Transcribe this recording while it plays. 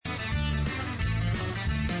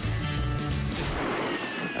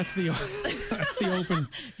That's the open.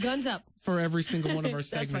 Guns up. For every single one of our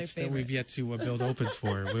segments that we've yet to build opens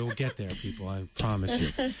for. We will get there, people. I promise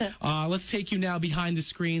you. Let's take you now behind the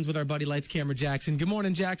screens with our buddy Lights Camera Jackson. Good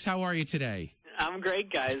morning, Jax. How are you today? I'm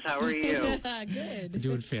great, guys. How are you? Good.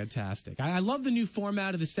 Doing fantastic. I love the new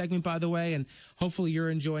format of the segment, by the way, and hopefully you're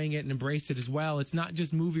enjoying it and embraced it as well. It's not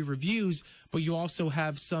just movie reviews, but you also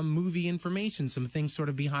have some movie information, some things sort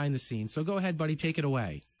of behind the scenes. So go ahead, buddy. Take it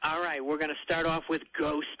away. All right, we're going to start off with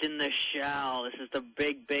Ghost in the Shell. This is the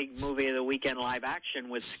big movie of the weekend, live action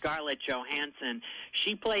with Scarlett Johansson.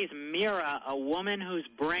 She plays Mira, a woman whose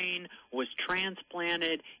brain was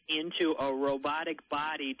transplanted into a robotic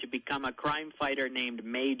body to become a crime fighter named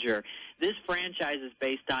Major. This franchise is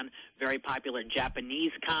based on very popular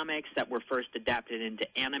Japanese comics that were first adapted into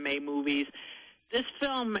anime movies. This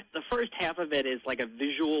film, the first half of it is like a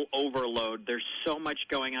visual overload. There's so much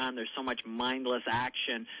going on. There's so much mindless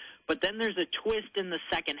action. But then there's a twist in the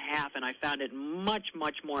second half, and I found it much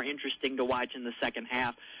more interesting to watch in the second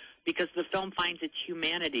half because the film finds its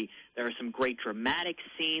humanity. There are some great dramatic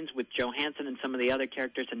scenes with Johansson and some of the other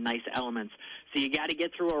characters and nice elements. So you got to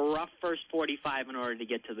get through a rough first 45 in order to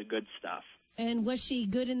get to the good stuff. And was she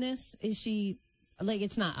good in this? Is she, like,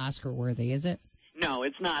 it's not Oscar-worthy, is it? No,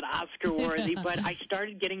 it's not Oscar-worthy, but I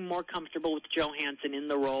started getting more comfortable with Johansson in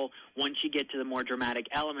the role once you get to the more dramatic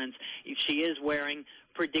elements. She is wearing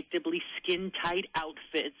predictably skin-tight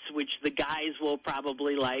outfits, which the guys will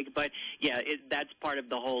probably like. But, yeah, that's part of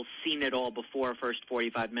the whole seen it all before first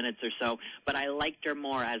 45 minutes or so. But I liked her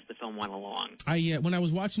more as the film went along. When I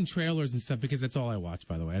was watching trailers and stuff, because that's all I watch,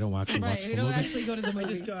 by the way. I don't actually watch you don't actually go to the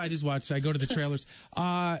movies. I go to the trailers.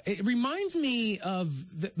 It reminds me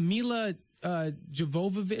of the Mila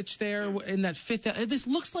Jovovich there in that Fifth. This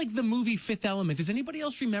looks like the movie Fifth Element. Does anybody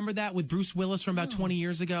else remember that with Bruce Willis from about 20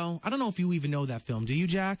 years ago? I don't know if you even know that film. Do you,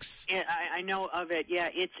 Jax? Yeah, I know of it. Yeah,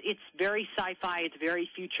 it's very sci-fi. It's very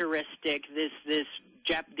futuristic.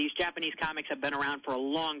 These Japanese comics have been around for a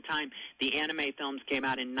long time. The anime films came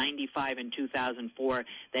out in 95 and 2004.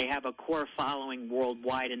 They have a core following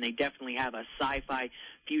worldwide, and they definitely have a sci-fi,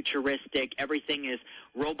 futuristic. Everything is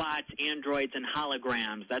robots, androids, and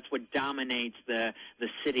holograms. That's what dominates the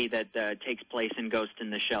city that takes place in Ghost in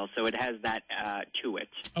the Shell. So it has that to it.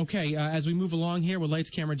 Okay, as we move along here with Lights,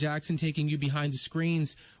 Camera, Jackson taking you behind the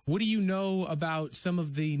screens, what do you know about some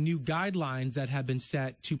of the new guidelines that have been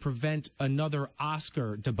set to prevent another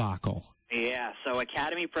Oscar debacle? Yeah, so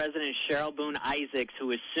Academy President Cheryl Boone Isaacs,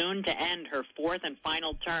 who is soon to end her fourth and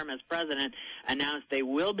final term as president, announced they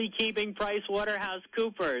will be keeping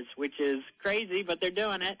PricewaterhouseCoopers, which is crazy, but they're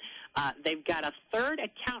doing it. They've got a third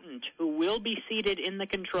accountant who will be seated in the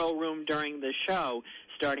control room during the show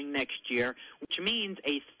starting next year, which means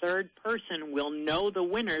a third person will know the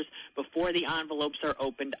winners before the envelopes are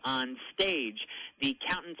opened on stage. The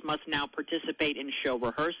accountants must now participate in show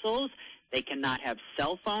rehearsals. They cannot have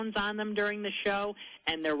cell phones on them during the show,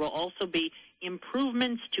 and there will also be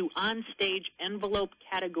improvements to onstage envelope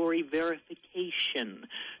category verification.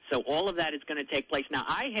 So all of that is going to take place. Now,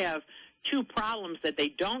 I have two problems that they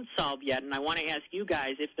don't solve yet, and I want to ask you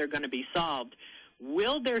guys if they're going to be solved.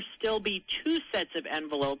 Will there still be two sets of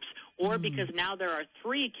envelopes, or because now there are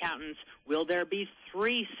three accountants, will there be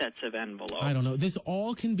three sets of envelopes? I don't know. This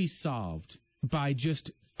all can be solved by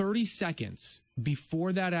just 30 seconds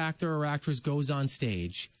before that actor or actress goes on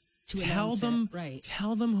stage. Tell them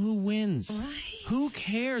who wins. Right. Who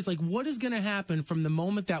cares? Like, what is going to happen from the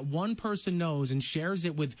moment that one person knows and shares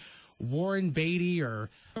it with Warren Beatty or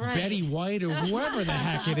Betty White or whoever the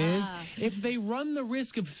heck it is, if they run the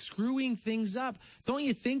risk of screwing things up? Don't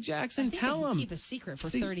you think, Jackson? Tell them. Keep a secret for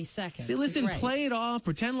 30 seconds. See, listen, play it off,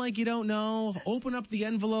 pretend like you don't know, open up the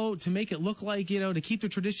envelope to make it look like, to keep the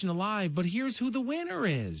tradition alive. But here's who the winner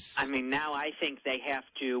is. I mean, now I think they have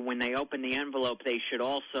to, when they open the envelope, they should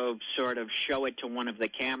also sort of show it to one of the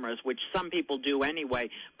cameras, which some people do anyway,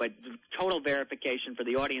 but total verification for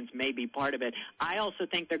the audience may be part of it. I also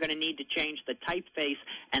think they're going to need to change the typeface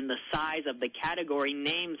and the size of the category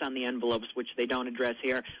names on the envelopes, which they don't address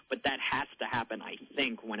here, but that has to happen, I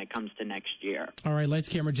think, when it comes to next year. All right, Lights,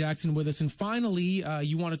 Camera, Jackson with us. And finally,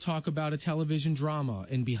 you want to talk about a television drama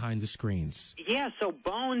in Behind the Screens. Yeah, so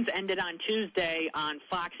Bones ended on Tuesday on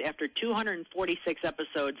Fox after 246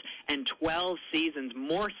 episodes and 12 seasons,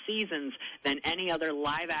 more seasons than any other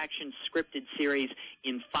live-action scripted series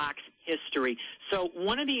in Fox history. So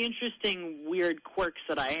one of the interesting, weird quirks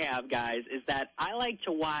that I have, guys, is that I like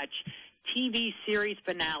to watch TV series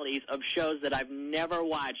finales of shows that I've never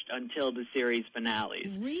watched until the series finales.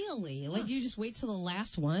 Really? Like, you just wait till the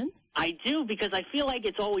last one? I do, because I feel like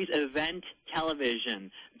it's always event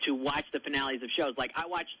television to watch the finales of shows. Like, I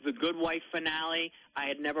watched The Good Wife finale. I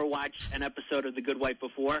had never watched an episode of The Good Wife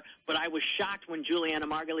before, but I was shocked when Juliana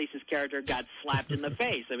Margulies' character got slapped in the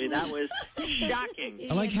face. I mean, that was shocking.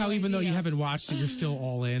 I like how even though you haven't watched it, you're still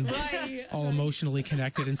all in, all emotionally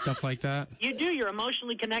connected and stuff like that. You do. You're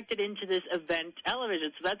emotionally connected into this event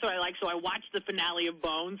television, so that's what I like. So I watched the finale of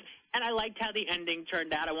Bones, and I liked how the ending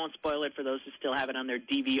turned out. I won't spoil it for those who still have it on their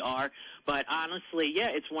DVR. But honestly, yeah,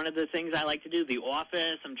 it's one of the things I like to do. The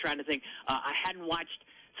Office, I'm trying to think. I hadn't watched,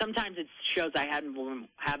 sometimes it's shows I haven't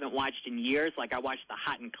watched in years. Like I watched the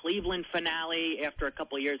Hot in Cleveland finale. After a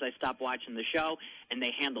couple of years, I stopped watching the show, and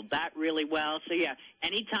they handled that really well. So, yeah,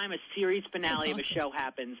 anytime a series finale of a show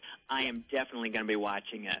happens, I am definitely going to be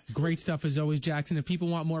watching it. Great stuff as always, Jackson. If people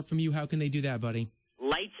want more from you, how can they do that, buddy?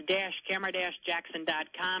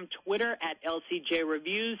 Lights-camera-jackson.com, Twitter at LCJ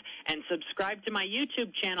Reviews, and subscribe to my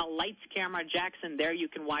YouTube channel, Lights Camera Jackson. There you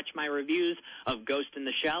can watch my reviews of Ghost in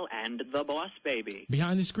the Shell and The Boss Baby.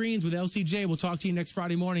 Behind the Screens with LCJ. We'll talk to you next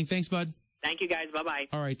Friday morning. Thanks, bud. Thank you, guys. Bye-bye.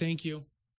 All right, thank you.